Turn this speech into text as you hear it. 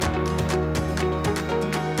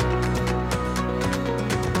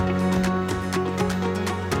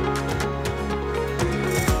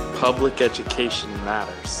Public education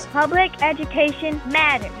matters. Public education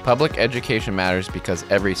matters. Public education matters because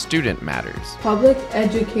every student matters. Public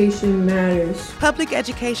education matters. Public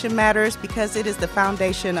education matters because it is the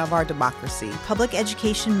foundation of our democracy. Public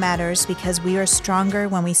education matters because we are stronger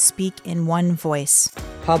when we speak in one voice.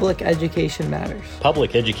 Public education matters.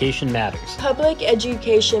 Public education matters. Public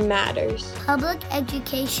education matters. Public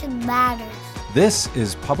education matters. This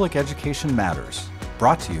is Public Education Matters,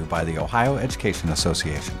 brought to you by the Ohio Education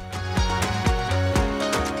Association.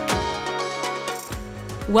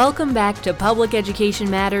 Welcome back to Public Education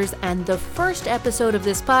Matters and the first episode of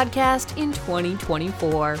this podcast in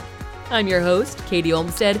 2024. I'm your host, Katie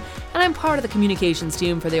Olmstead, and I'm part of the communications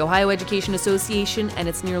team for the Ohio Education Association and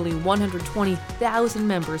its nearly 120,000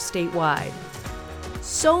 members statewide.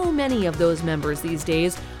 So many of those members these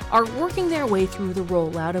days are working their way through the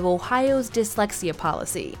rollout of Ohio's dyslexia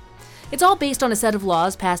policy. It's all based on a set of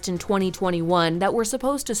laws passed in 2021 that were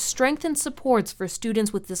supposed to strengthen supports for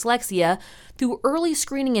students with dyslexia through early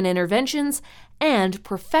screening and interventions and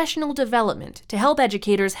professional development to help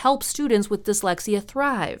educators help students with dyslexia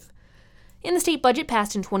thrive. In the state budget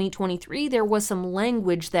passed in 2023, there was some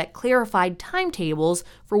language that clarified timetables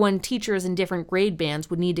for when teachers in different grade bands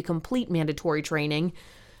would need to complete mandatory training.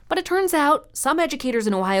 But it turns out some educators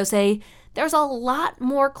in Ohio say there's a lot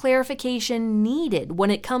more clarification needed when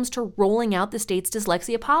it comes to rolling out the state's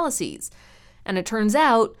dyslexia policies. And it turns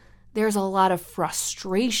out there's a lot of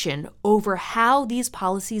frustration over how these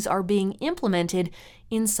policies are being implemented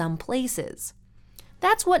in some places.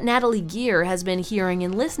 That's what Natalie Gear has been hearing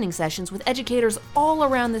in listening sessions with educators all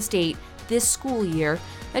around the state this school year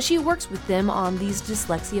as she works with them on these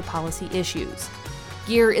dyslexia policy issues.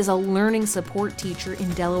 Gear is a learning support teacher in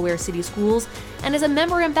Delaware City Schools and is a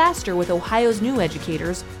member ambassador with Ohio's New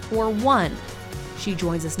Educators, or ONE. She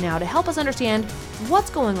joins us now to help us understand what's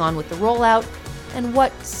going on with the rollout and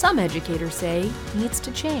what some educators say needs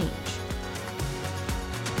to change.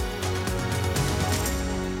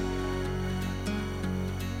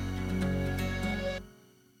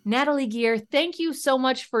 Natalie Gear, thank you so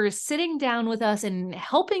much for sitting down with us and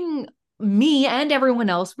helping me and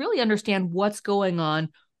everyone else really understand what's going on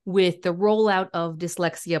with the rollout of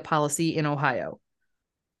dyslexia policy in Ohio.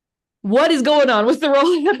 What is going on with the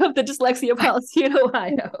rollout of the dyslexia policy in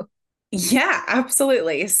Ohio? Yeah,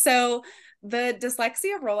 absolutely. So the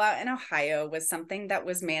dyslexia rollout in Ohio was something that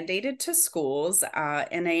was mandated to schools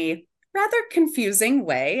in a rather confusing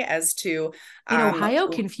way as to... In Ohio,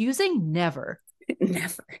 confusing? Never.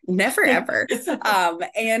 Never, ever.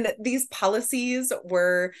 And these policies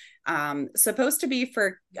were supposed to be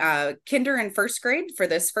for kinder and first grade for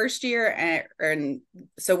this first year. And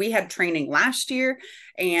so we had training last year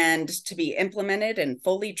and to be implemented and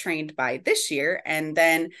fully trained by this year. And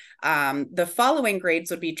then the following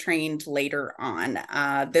grades would be trained later on.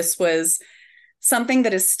 This was something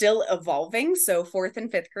that is still evolving. So fourth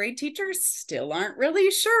and fifth grade teachers still aren't really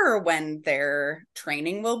sure when their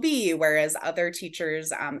training will be, whereas other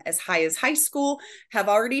teachers as high as high school have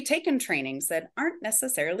already taken trainings that aren't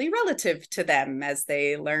necessarily relative to them as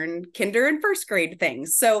they learn kinder and first grade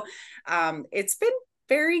things. So it's been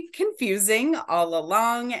very confusing all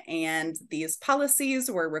along, and these policies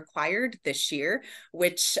were required this year,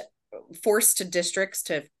 which forced districts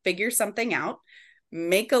to figure something out,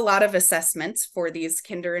 make a lot of assessments for these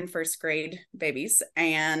kinder and first grade babies.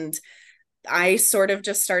 And I sort of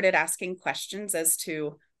just started asking questions as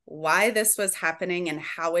to why this was happening and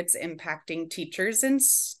how it's impacting teachers and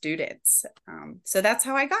students. So that's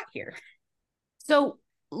how I got here. So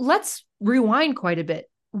let's rewind quite a bit.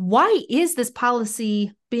 Why is this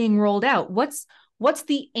policy being rolled out? What's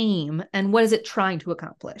the aim and what is it trying to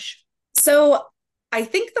accomplish? So I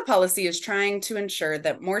think the policy is trying to ensure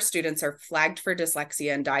that more students are flagged for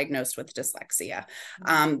dyslexia and diagnosed with dyslexia.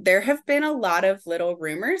 There have been a lot of little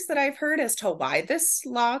rumors that I've heard as to why this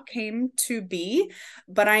law came to be,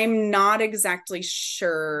 but I'm not exactly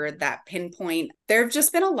sure that pinpoint. There have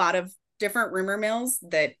just been a lot of different rumor mills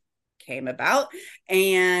that came about,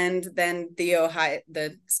 and then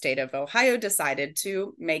the state of Ohio decided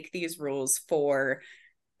to make these rules for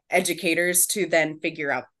educators to then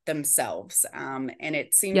figure out themselves. And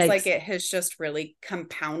it seems Yikes. Like it has just really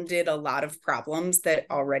compounded a lot of problems that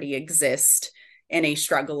already exist in a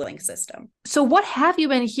struggling system. So what have you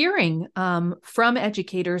been hearing from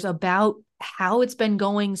educators about how it's been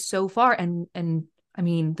going so far? And I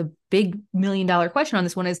mean, the big $1 million question on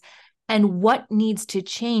this one is, and what needs to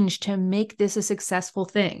change to make this a successful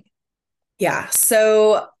thing? Yeah.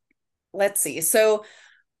 So let's see. So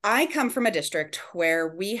I come from a district where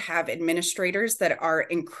we have administrators that are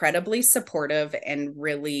incredibly supportive and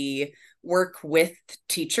really work with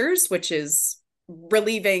teachers, which is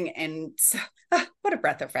relieving and what a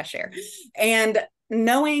breath of fresh air. And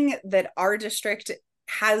knowing that our district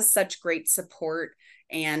has such great support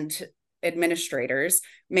and administrators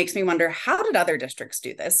makes me wonder, how did other districts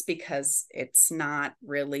do this? Because it's not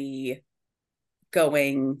really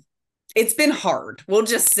going, it's been hard. We'll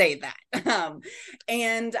just say that.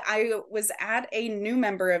 And I was at a new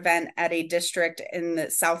member event at a district in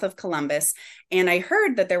the south of Columbus, and I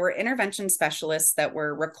heard that there were intervention specialists that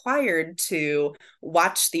were required to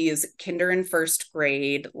watch these kinder and first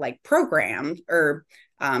grade like program or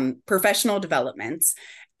professional developments,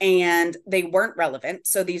 and they weren't relevant.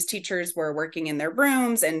 So these teachers were working in their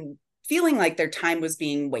rooms and feeling like their time was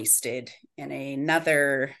being wasted in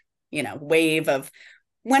another, wave of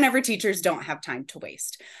whenever teachers don't have time to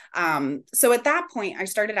waste. So at that point, I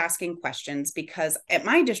started asking questions because at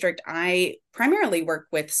my district, I primarily work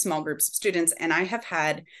with small groups of students, and I have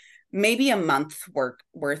had maybe a month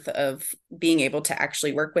worth of being able to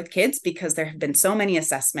actually work with kids because there have been so many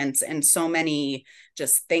assessments and so many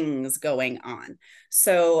just things going on.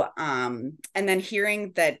 So, and then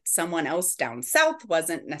hearing that someone else down south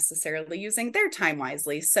wasn't necessarily using their time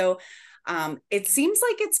wisely. So it seems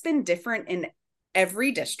like it's been different in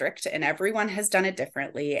every district, and everyone has done it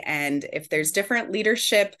differently. And if there's different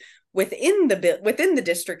leadership within the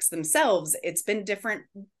districts themselves, it's been different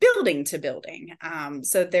building to building.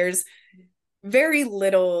 So there's very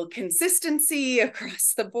little consistency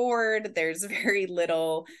across the board. There's very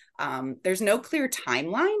little, there's no clear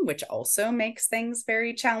timeline, which also makes things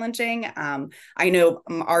very challenging. I know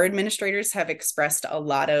our administrators have expressed a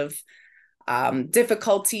lot of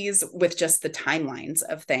difficulties with just the timelines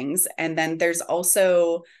of things. And then there's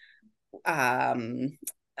also, I'm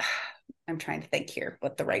trying to think here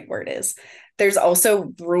what the right word is. There's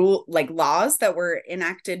also laws that were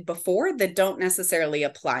enacted before that don't necessarily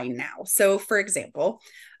apply now. So for example,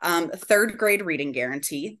 third grade reading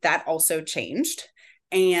guarantee, that also changed.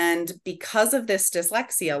 And because of this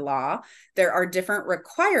dyslexia law, there are different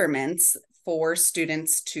requirements for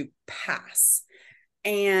students to pass.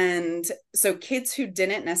 And so kids who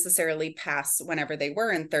didn't necessarily pass whenever they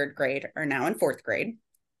were in third grade are now in fourth grade.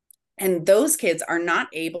 And those kids are not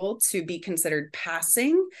able to be considered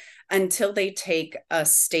passing until they take a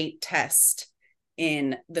state test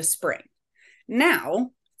in the spring. Now,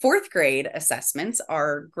 fourth grade assessments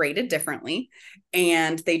are graded differently,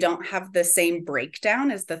 and they don't have the same breakdown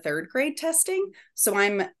as the third grade testing. So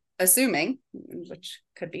I'm assuming, which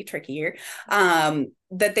could be trickier,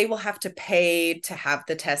 that they will have to pay to have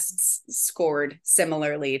the tests scored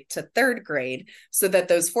similarly to third grade so that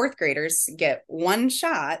those fourth graders get one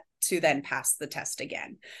shot to then pass the test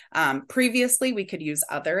again. Previously, we could use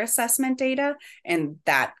other assessment data, and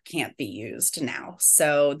that can't be used now.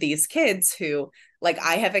 So these kids who, like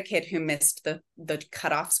I have a kid who missed the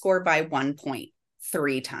cutoff score by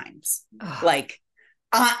 1.3 times.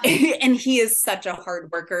 And he is such a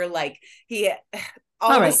hard worker. Like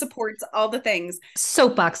all the supports, all the things.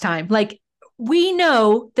 Soapbox time. Like, we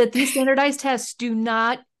know that these standardized tests do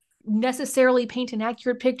not necessarily paint an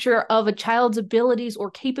accurate picture of a child's abilities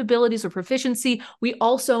or capabilities or proficiency. We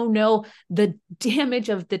also know the damage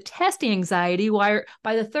of the test anxiety why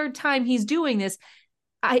by the third time he's doing this.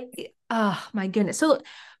 My goodness. So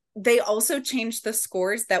they also changed the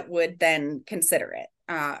scores that would then consider it.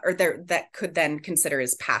 That could then consider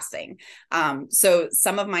as passing. So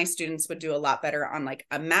some of my students would do a lot better on like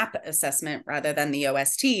a MAP assessment rather than the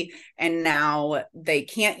OST. And now they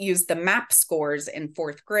can't use the MAP scores in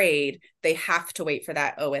fourth grade. They have to wait for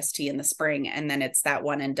that OST in the spring. And then it's that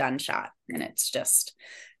one and done shot. And it's just.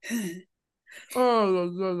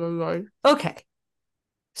 Okay.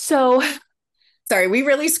 So. Sorry, we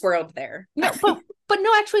really squirreled there. No, but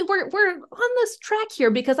no, actually, we're on this track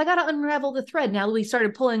here because I got to unravel the thread now that we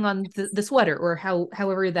started pulling on the sweater or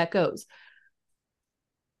however that goes.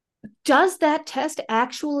 Does that test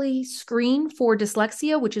actually screen for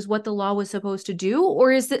dyslexia, which is what the law was supposed to do,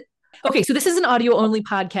 or is it? Okay, so this is an audio only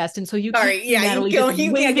podcast, and so you can't see Natalie just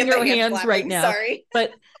waving your hands right now. Sorry,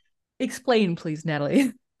 but explain, please,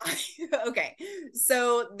 Natalie. Okay,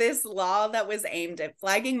 so this law that was aimed at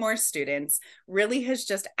flagging more students really has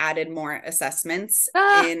just added more assessments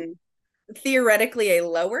in theoretically a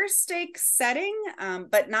lower stakes setting,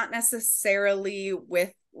 but not necessarily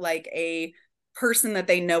with like a person that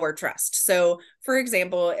they know or trust. So for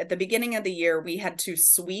example, at the beginning of the year, we had to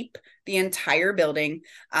sweep the entire building.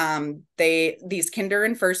 These kinder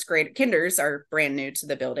and first grade kinders are brand new to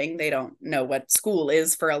the building. They don't know what school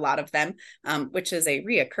is for a lot of them, which is a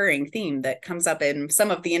reoccurring theme that comes up in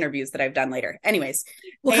some of the interviews that I've done later. Anyways,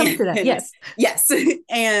 we'll come to that. Yes.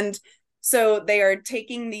 And so they are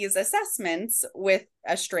taking these assessments with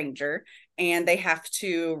a stranger, and they have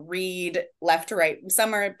to read left to right.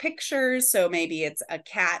 Some are pictures, so maybe it's a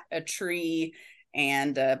cat, a tree,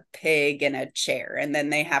 and a pig and a chair, and then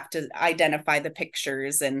they have to identify the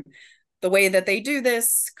pictures, and the way that they do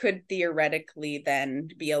this could theoretically then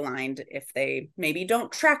be aligned if they maybe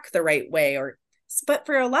don't track the right way. But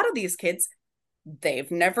for a lot of these kids,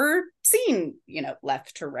 they've never seen,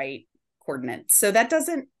 left to right coordinates, so that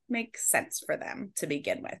doesn't make sense for them to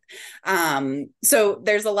begin with. So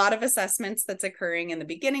there's a lot of assessments that's occurring in the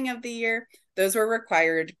beginning of the year. Those were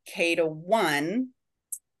required K-1.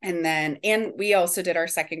 And we also did our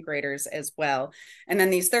second graders as well. And then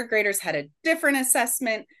these third graders had a different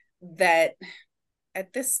assessment that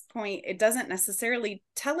at this point, it doesn't necessarily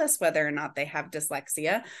tell us whether or not they have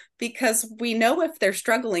dyslexia, because we know if they're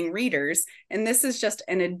struggling readers, and this is just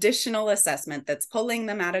an additional assessment that's pulling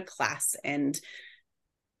them out of class and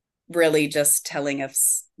really just telling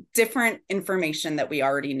us different information that we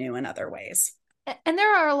already knew in other ways. And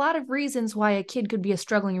there are a lot of reasons why a kid could be a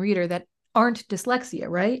struggling reader that aren't dyslexia,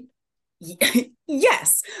 right?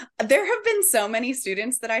 Yes. There have been so many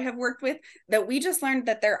students that I have worked with that we just learned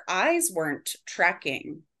that their eyes weren't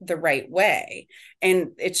tracking the right way.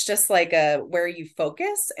 And it's just like where you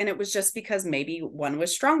focus. And it was just because maybe one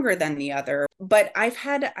was stronger than the other. But I've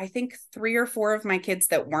had, I think, 3 or 4 of my kids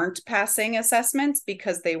that weren't passing assessments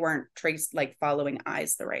because they weren't following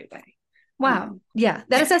eyes the right way. Wow. Yeah.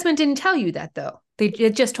 That assessment didn't tell you that, though.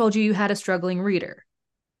 It just told you had a struggling reader.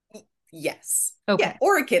 Yes. Okay. Yeah.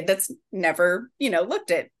 Or a kid that's never,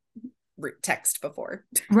 looked at text before.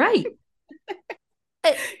 Right.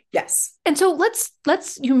 Yes. And so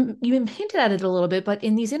you hinted at it a little bit, but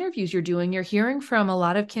in these interviews you're doing, you're hearing from a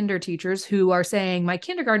lot of kinder teachers who are saying, my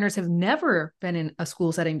kindergartners have never been in a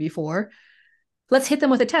school setting before. Let's hit them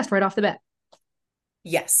with a test right off the bat.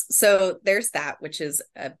 Yes. So there's that, which is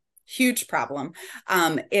a huge problem.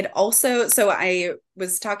 It also, so I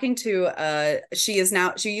was talking to, she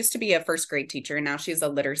used to be a first grade teacher, and now she's a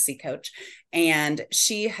literacy coach. And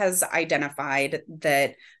she has identified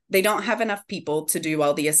that they don't have enough people to do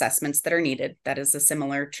all the assessments that are needed. That is a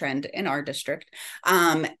similar trend in our district.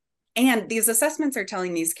 And these assessments are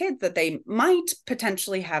telling these kids that they might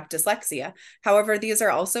potentially have dyslexia. However, these are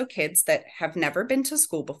also kids that have never been to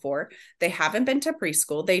school before. They haven't been to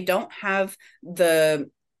preschool. They don't have the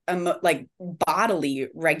bodily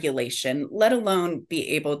regulation, let alone be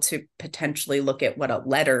able to potentially look at what a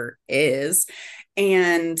letter is.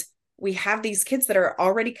 And we have these kids that are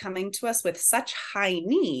already coming to us with such high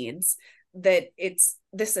needs that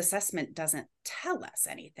this assessment doesn't tell us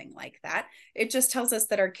anything like that. It just tells us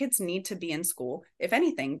that our kids need to be in school. If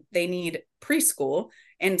anything, they need preschool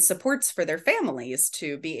and supports for their families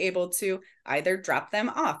to be able to either drop them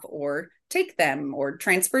off or take them, or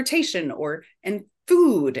transportation, and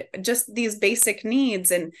food, just these basic needs.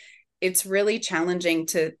 And it's really challenging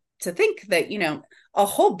to think that, a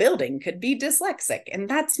whole building could be dyslexic. And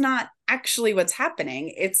that's not actually what's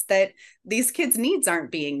happening. It's that these kids' needs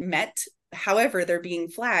aren't being met. However, they're being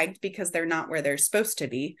flagged because they're not where they're supposed to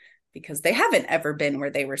be, because they haven't ever been where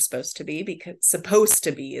they were supposed to be, because supposed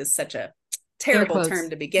to be is such a terrible term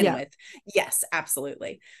to begin with. Yes,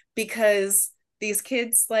 absolutely. Because these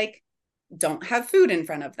kids don't have food in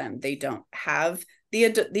front of them. They don't have the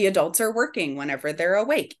adults are working whenever they're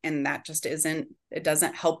awake, and that just it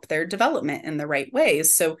doesn't help their development in the right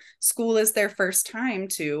ways. So school is their first time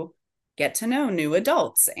to get to know new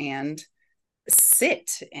adults and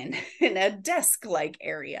sit in a desk-like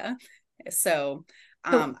area. So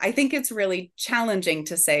I think it's really challenging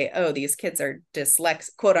to say, oh, these kids are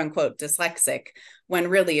quote unquote dyslexic, when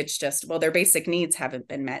really it's just, well, their basic needs haven't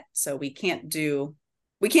been met. So we can't do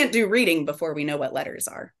reading before we know what letters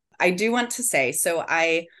are. I do want to say, so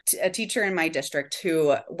a teacher in my district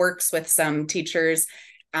who works with some teachers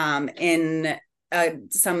in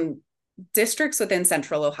some districts within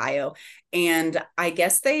Central Ohio, and I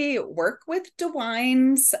guess they work with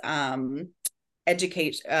DeWine's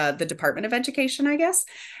education, the Department of Education, I guess,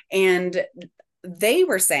 and they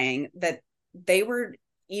were saying that they were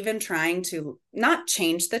even trying to not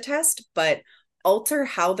change the test, but alter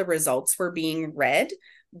how the results were being read,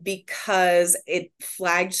 because it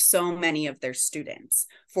flagged so many of their students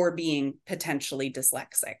for being potentially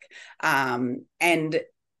dyslexic. And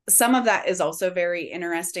some of that is also very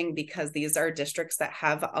interesting, because these are districts that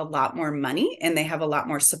have a lot more money and they have a lot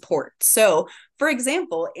more support. So, for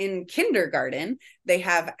example, in kindergarten, they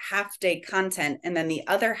have half-day content, and then the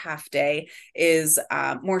other half day is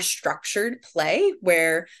more structured play,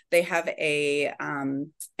 where they have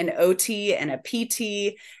an OT and a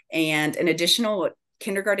PT and an additional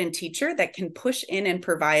kindergarten teacher that can push in and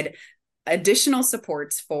provide additional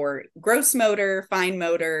supports for gross motor, fine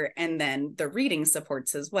motor, and then the reading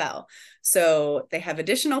supports as well. So they have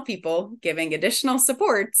additional people giving additional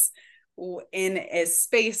supports in a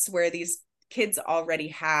space where these kids already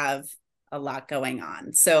have a lot going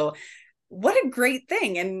on. So what a great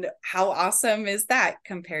thing. And how awesome is that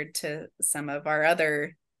compared to some of our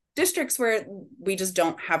other districts where we just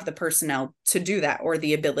don't have the personnel to do that or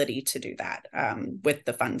the ability to do that with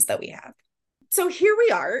the funds that we have. So here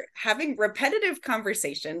we are having repetitive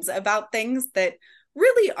conversations about things that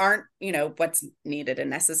really aren't, what's needed and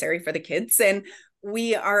necessary for the kids. And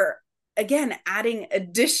we are, again, adding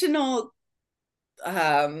additional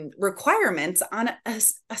requirements on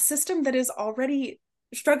a system that is already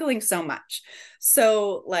struggling so much.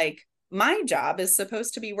 So like my job is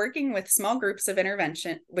supposed to be working with small groups of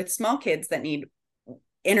intervention with small kids that need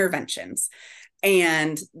interventions.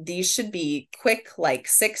 And these should be quick, like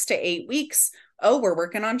 6 to 8 weeks. Oh, we're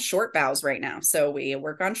working on short vowels right now. So we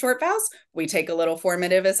work on short vowels. We take a little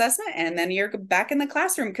formative assessment, and then you're back in the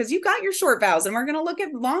classroom because you got your short vowels, and we're going to look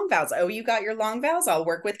at long vowels. Oh, you got your long vowels. I'll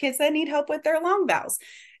work with kids that need help with their long vowels.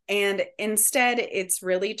 And instead, it's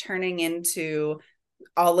really turning into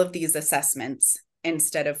all of these assessments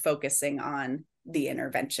instead of focusing on the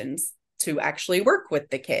interventions to actually work with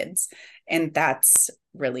the kids. And that's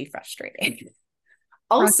really frustrating.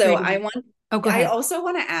 Also, I also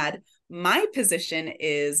want to add, my position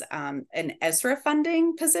is an ESRA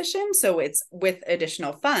funding position. So it's with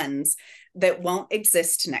additional funds that won't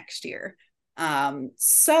exist next year.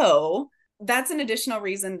 So that's an additional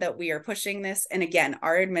reason that we are pushing this. And again,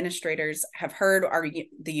 our administrators have heard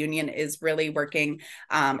the union is really working.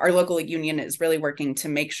 Our local union is really working to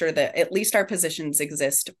make sure that at least our positions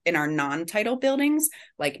exist in our non-title buildings,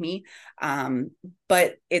 like me.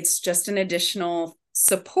 But it's just an additional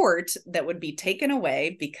support that would be taken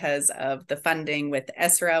away because of the funding with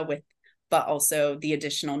ESRA, but also the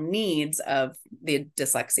additional needs of the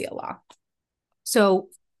dyslexia law. So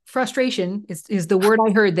frustration is the word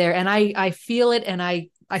I heard there. And I feel it, and I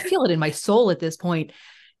feel it in my soul at this point.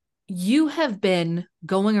 You have been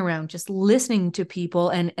going around just listening to people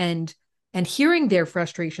and hearing their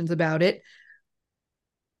frustrations about it.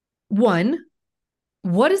 One,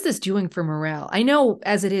 what is this doing for morale? I know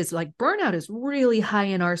as it is, like, burnout is really high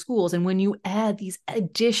in our schools. And when you add these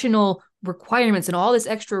additional requirements and all this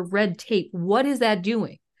extra red tape, what is that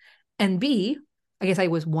doing? And B, I guess I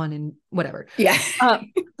was one and whatever. Yeah.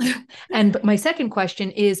 And my second question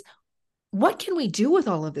is, what can we do with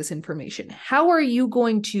all of this information? How are you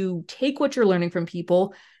going to take what you're learning from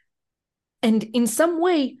people and in some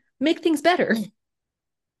way make things better?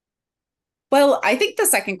 Well, I think the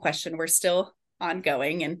second question we're still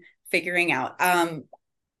ongoing and figuring out.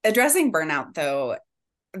 Addressing burnout, though,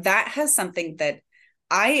 that has something that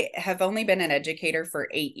I have only been an educator for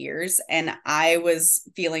 8 years, and I was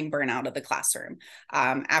feeling burnout of the classroom.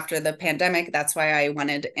 After the pandemic, that's why I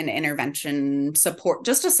wanted an intervention support,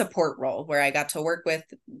 just a support role where I got to work with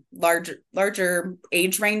larger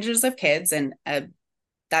age ranges of kids. And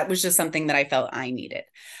that was just something that I felt I needed.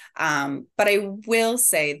 But I will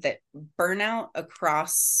say that burnout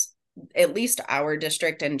across at least our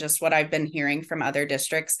district, and just what I've been hearing from other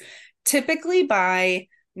districts, typically by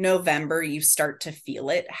November, you start to feel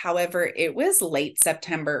it. However, it was late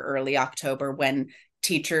September, early October when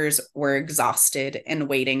teachers were exhausted and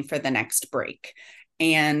waiting for the next break.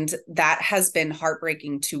 And that has been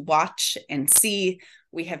heartbreaking to watch and see.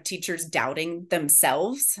 We have teachers doubting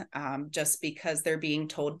themselves just because they're being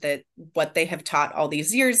told that what they have taught all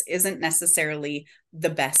these years isn't necessarily the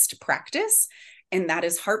best practice. And that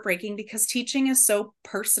is heartbreaking because teaching is so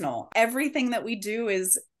personal. Everything that we do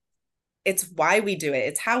it's why we do it.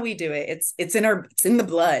 It's how we do it. It's in the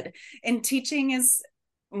blood. And teaching is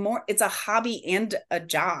more, it's a hobby and a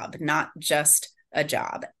job, not just a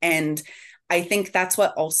job. And I think that's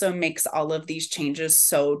what also makes all of these changes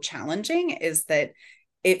so challenging, is that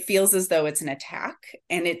it feels as though it's an attack,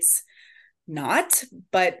 and it's not.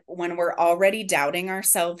 But when we're already doubting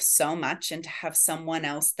ourselves so much, and to have someone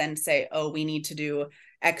else then say, oh, we need to do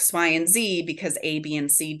X, Y, and Z because A, B,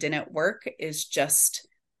 and C didn't work, is just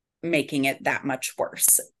making it that much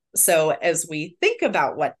worse. So as we think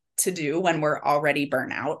about what to do when we're already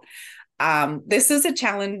burnout, this is a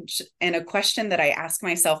challenge and a question that I ask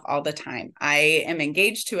myself all the time. I am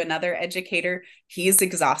engaged to another educator. He's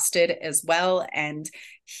exhausted as well. And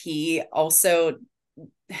he also,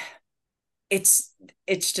 it's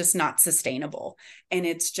just not sustainable. And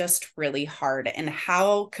it's just really hard. And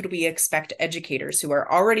how could we expect educators who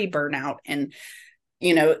are already burnout and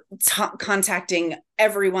contacting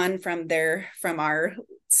everyone from our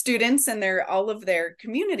students and all of their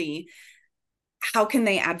community how can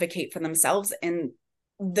they advocate for themselves? And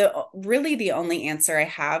the only answer I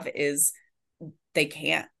have is they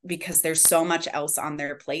can't, because there's so much else on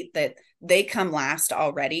their plate that they come last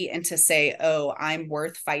already. And to say, oh, I'm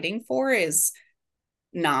worth fighting for is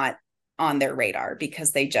not on their radar,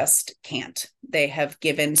 because they just can't. They have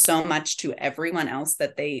given so much to everyone else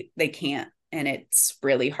that they can't. And it's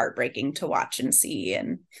really heartbreaking to watch and see.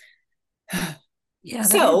 And yeah.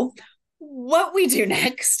 So what we do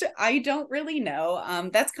next, I don't really know.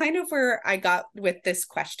 That's kind of where I got with this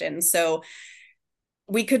question. So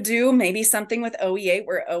we could do maybe something with OEA,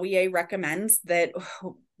 where OEA recommends that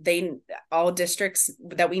all districts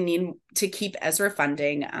that we need to keep ESRA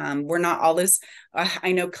funding. We're not all as,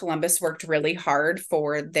 I know Columbus worked really hard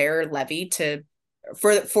for their levy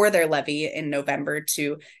for their levy in November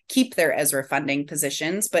to keep their ESRA funding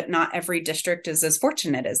positions, but not every district is as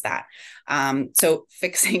fortunate as that. So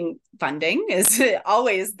fixing funding is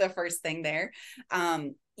always the first thing there.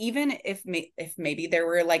 Even if maybe there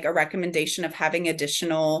were like a recommendation of having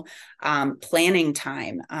additional planning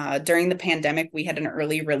time. During the pandemic, we had an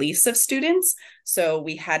early release of students. So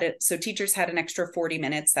teachers had an extra 40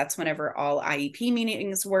 minutes. That's whenever all IEP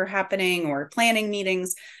meetings were happening or planning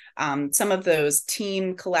meetings. Some of those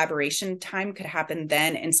team collaboration time could happen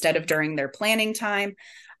then instead of during their planning time.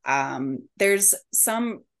 There's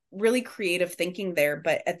some really creative thinking there,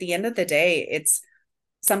 but at the end of the day,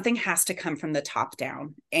 something has to come from the top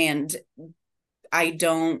down. And I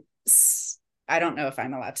don't know if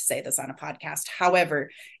I'm allowed to say this on a podcast.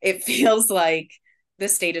 However, it feels like the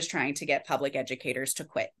state is trying to get public educators to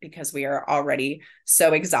quit because we are already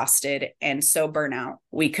so exhausted and so burnout.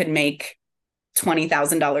 We could make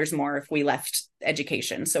 $20,000 more if we left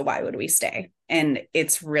education. So why would we stay? And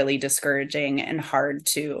it's really discouraging and hard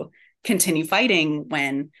to continue fighting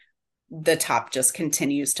when the top just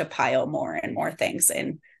continues to pile more and more things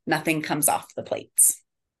and nothing comes off the plates.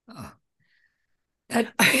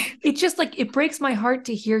 It's just like, it breaks my heart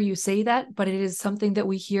to hear you say that, but it is something that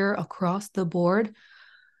we hear across the board.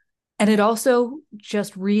 And it also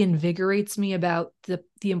just reinvigorates me about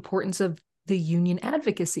the importance of the union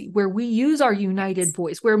advocacy, where we use our united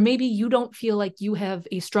voice, where maybe you don't feel like you have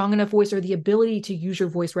a strong enough voice or the ability to use your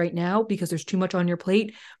voice right now because there's too much on your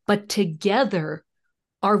plate, but together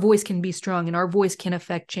our voice can be strong and our voice can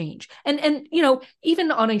affect change. And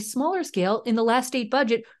even on a smaller scale, in the last state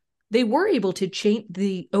budget, they were able to change,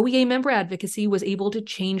 the OEA member advocacy was able to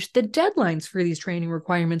change the deadlines for these training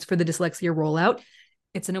requirements for the dyslexia rollout.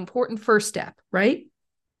 It's an important first step, right?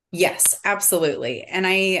 Yes, absolutely. And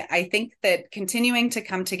I think that continuing to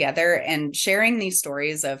come together and sharing these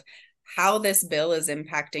stories of how this bill is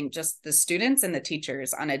impacting just the students and the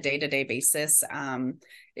teachers on a day-to-day basis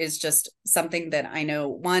is just something that I know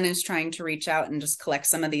one is trying to reach out and just collect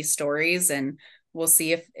some of these stories. And we'll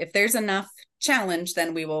see if there's enough challenge,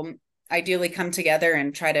 then we will ideally come together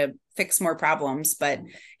and try to fix more problems. But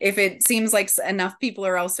if it seems like enough people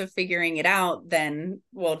are also figuring it out, then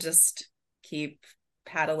we'll just keep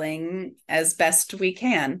paddling as best we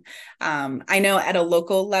can. I know at a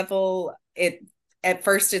local level, at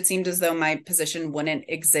first it seemed as though my position wouldn't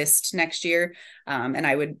exist next year, and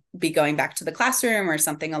I would be going back to the classroom or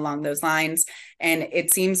something along those lines. And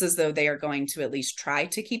it seems as though they are going to at least try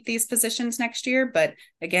to keep these positions next year. But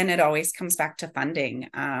again, it always comes back to funding,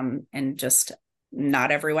 and just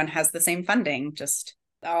not everyone has the same funding. Just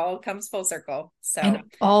all comes full circle. So, and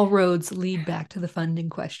all roads lead back to the funding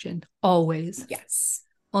question, always. Yes.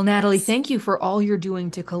 Well, Natalie, thank you for all you're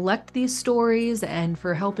doing to collect these stories and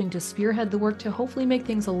for helping to spearhead the work to hopefully make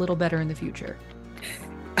things a little better in the future.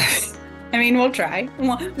 I mean, we'll try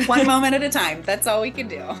one moment at a time. That's all we can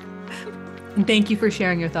do. And thank you for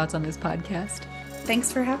sharing your thoughts on this podcast.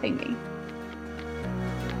 Thanks for having me.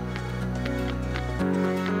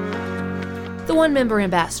 The One Member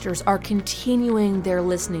Ambassadors are continuing their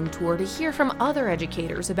listening tour to hear from other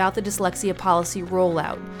educators about the dyslexia policy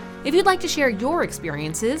rollout. If you'd like to share your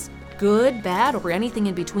experiences, good, bad, or anything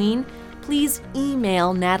in between, please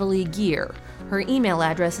email Natalie Gear. Her email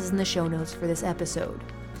address is in the show notes for this episode.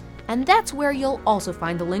 And that's where you'll also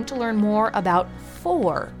find the link to learn more about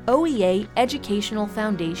 4 OEA Educational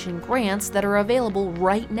Foundation grants that are available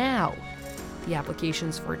right now. The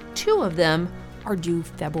applications for 2 of them are due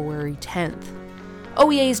February 10th.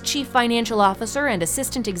 OEA's Chief Financial Officer and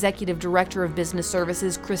Assistant Executive Director of Business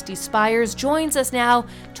Services, Christy Spires, joins us now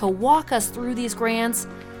to walk us through these grants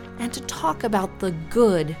and to talk about the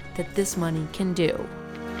good that this money can do.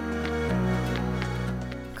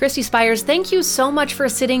 Christy Spires, thank you so much for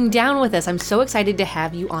sitting down with us. I'm so excited to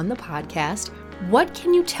have you on the podcast. What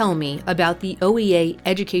can you tell me about the OEA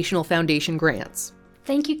Educational Foundation grants?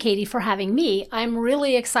 Thank you, Katie, for having me. I'm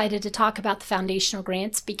really excited to talk about the foundational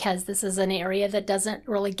grants because this is an area that doesn't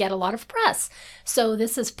really get a lot of press. So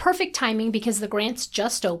this is perfect timing because the grants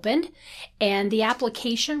just opened, and the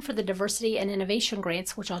application for the diversity and innovation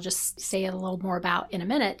grants, which I'll just say a little more about in a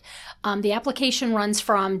minute, the application runs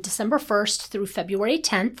from December 1st through February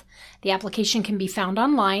 10th. The application can be found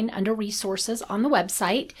online under resources on the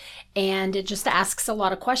website, and it just asks a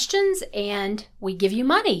lot of questions, and we give you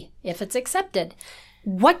money if it's accepted.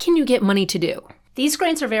 What can you get money to do? These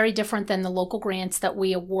grants are very different than the local grants that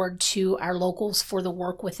we award to our locals for the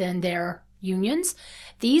work within their unions.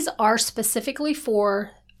 These are specifically for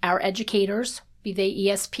our educators, be they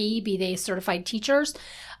ESP, be they certified teachers,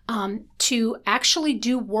 to actually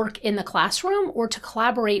do work in the classroom or to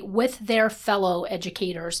collaborate with their fellow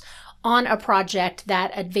educators on a project that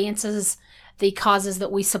advances the causes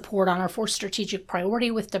that we support on our fourth strategic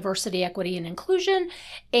priority with diversity, equity, and inclusion,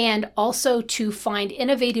 and also to find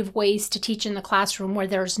innovative ways to teach in the classroom where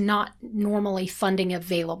there's not normally funding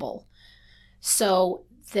available. So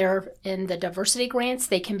they're in the diversity grants,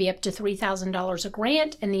 they can be up to $3,000 a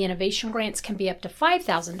grant, and the innovation grants can be up to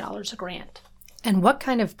 $5,000 a grant. And what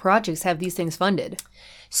kind of projects have these things funded?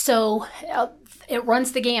 So it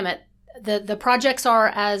runs the gamut. The projects are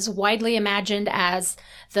as widely imagined as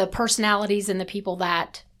the personalities and the people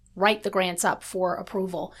that write the grants up for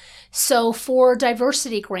approval. So for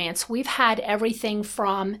diversity grants, we've had everything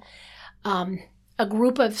from a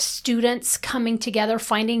group of students coming together,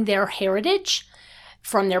 finding their heritage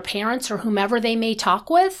from their parents or whomever they may talk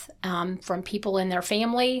with, from people in their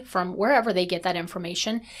family, from wherever they get that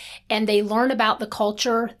information. And they learn about the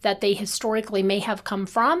culture that they historically may have come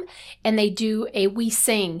from. And they do a We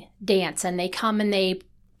Sing dance. And they come and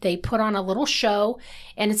they put on a little show.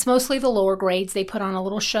 And it's mostly the lower grades. They put on a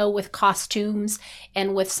little show with costumes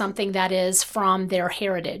and with something that is from their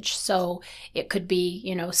heritage. So it could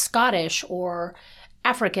be, Scottish or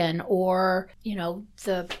African or,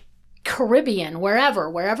 the Caribbean,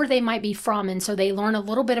 wherever they might be from. And so they learn a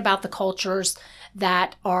little bit about the cultures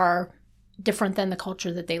that are different than the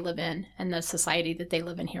culture that they live in and the society that they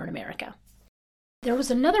live in here in America. There was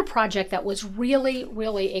another project that was really,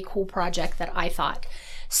 really a cool project that I thought.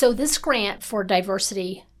 So this grant for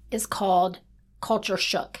diversity is called Culture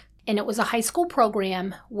Shook. And it was a high school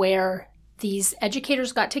program where these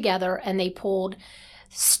educators got together and they pulled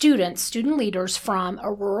student leaders from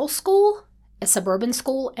a rural school, a suburban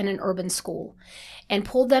school, and an urban school, and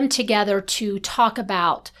pulled them together to talk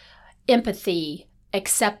about empathy,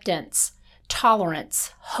 acceptance,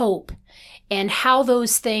 tolerance, hope, and how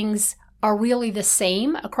those things are really the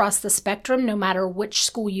same across the spectrum, no matter which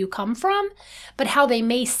school you come from, but how they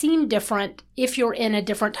may seem different if you're in a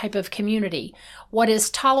different type of community. What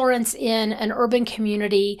is tolerance in an urban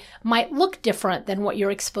community might look different than what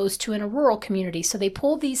you're exposed to in a rural community. So they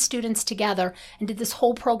pulled these students together and did this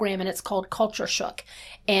whole program, and it's called Culture Shook.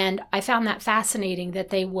 And I found that fascinating that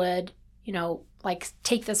they would,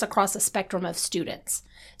 take this across a spectrum of students.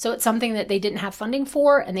 So it's something that they didn't have funding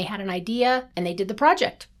for, and they had an idea, and they did the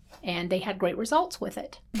project. And they had great results with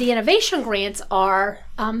it. The innovation grants are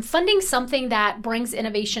funding something that brings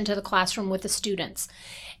innovation to the classroom with the students.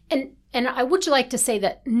 And I would like to say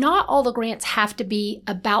that not all the grants have to be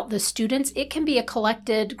about the students. It can be a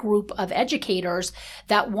collected group of educators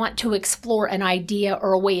that want to explore an idea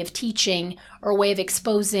or a way of teaching or a way of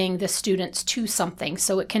exposing the students to something.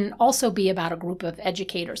 So it can also be about a group of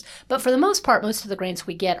educators. But for the most part, most of the grants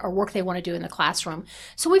we get are work they want to do in the classroom.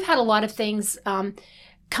 So we've had a lot of things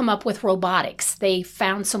come up with robotics. They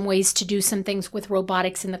found some ways to do some things with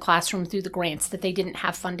robotics in the classroom through the grants that they didn't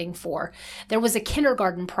have funding for. There was a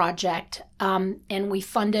kindergarten project, and we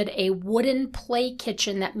funded a wooden play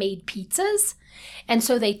kitchen that made pizzas. And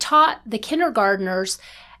so they taught the kindergartners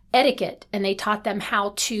etiquette, and they taught them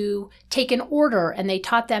how to take an order, and they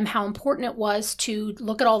taught them how important it was to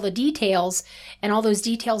look at all the details, and all those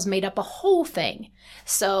details made up a whole thing.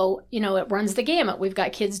 So, it runs the gamut. We've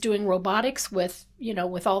got kids doing robotics with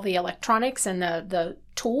all the electronics and the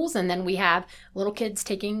tools, and then we have little kids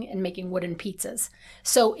taking and making wooden pizzas.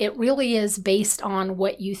 So it really is based on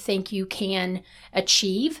what you think you can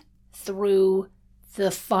achieve through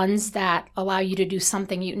the funds that allow you to do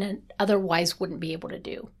something you otherwise wouldn't be able to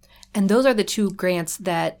do. And those are the two grants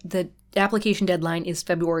that the application deadline is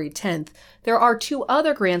February 10th. There are two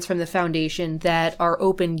other grants from the foundation that are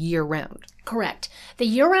open year-round. Correct. The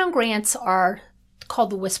year-round grants are called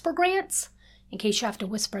the Whisper grants, in case you have to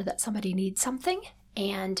whisper that somebody needs something.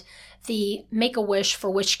 and the Make-A-Wish for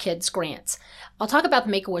Wish Kids grants. I'll talk about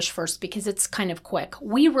the Make-A-Wish first because it's kind of quick.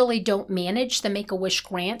 We really don't manage the Make-A-Wish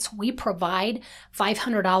grants. We provide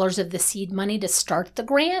 $500 of the seed money to start the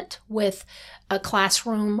grant with a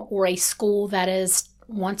classroom or a school that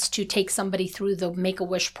wants to take somebody through the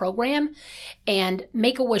Make-A-Wish program. And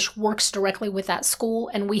Make-A-Wish works directly with that school,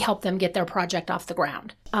 and we help them get their project off the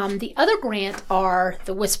ground. The other grant are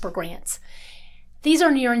the Whisper grants. These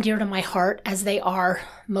are near and dear to my heart, as they are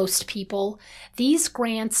most people. These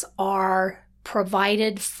grants are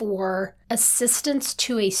provided for assistance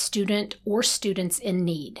to a student or students in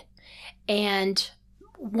need. And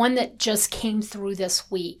one that just came through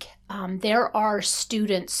this week, there are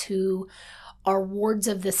students who are wards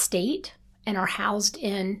of the state and are housed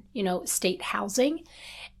in, state housing,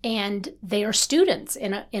 and they are students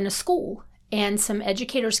in a school. And some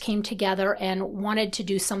educators came together and wanted to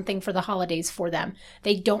do something for the holidays for them.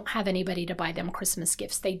 They don't have anybody to buy them Christmas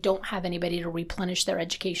gifts. They don't have anybody to replenish their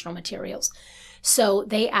educational materials. So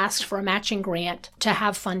they asked for a matching grant to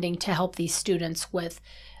have funding to help these students with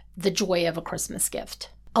the joy of a Christmas gift.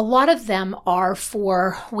 A lot of them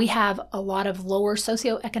we have a lot of lower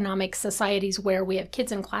socioeconomic societies where we have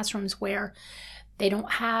kids in classrooms where they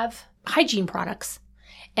don't have hygiene products.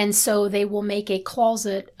 And so they will make a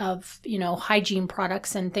closet of, hygiene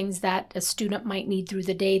products and things that a student might need through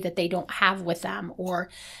the day that they don't have with them, or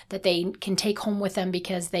that they can take home with them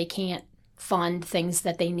because they can't fund things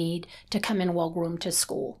that they need to come in well-groomed to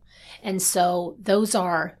school. And so those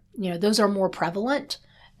are more prevalent.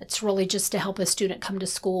 It's really just to help a student come to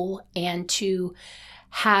school and to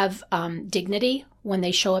have dignity when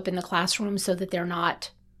they show up in the classroom so that they're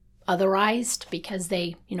not otherized because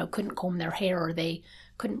they, couldn't comb their hair or they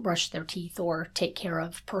couldn't brush their teeth or take care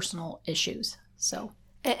of personal issues. So,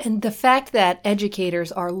 and the fact that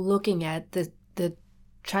educators are looking at the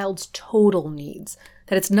child's total needs,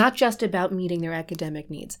 that it's not just about meeting their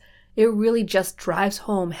academic needs, it really just drives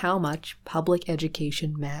home how much public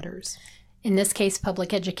education matters. In this case,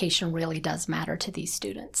 public education really does matter to these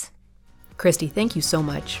students. Christy, thank you so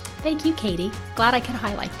much. Thank you, Katie. Glad I could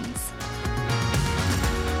highlight these.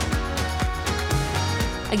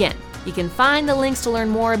 Again, you can find the links to learn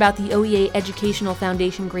more about the OEA Educational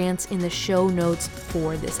Foundation grants in the show notes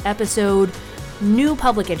for this episode. New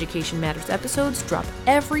Public Education Matters episodes drop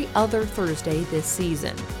every other Thursday this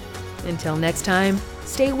season. Until next time,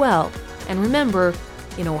 stay well, and remember,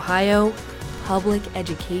 in Ohio, public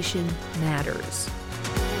education matters.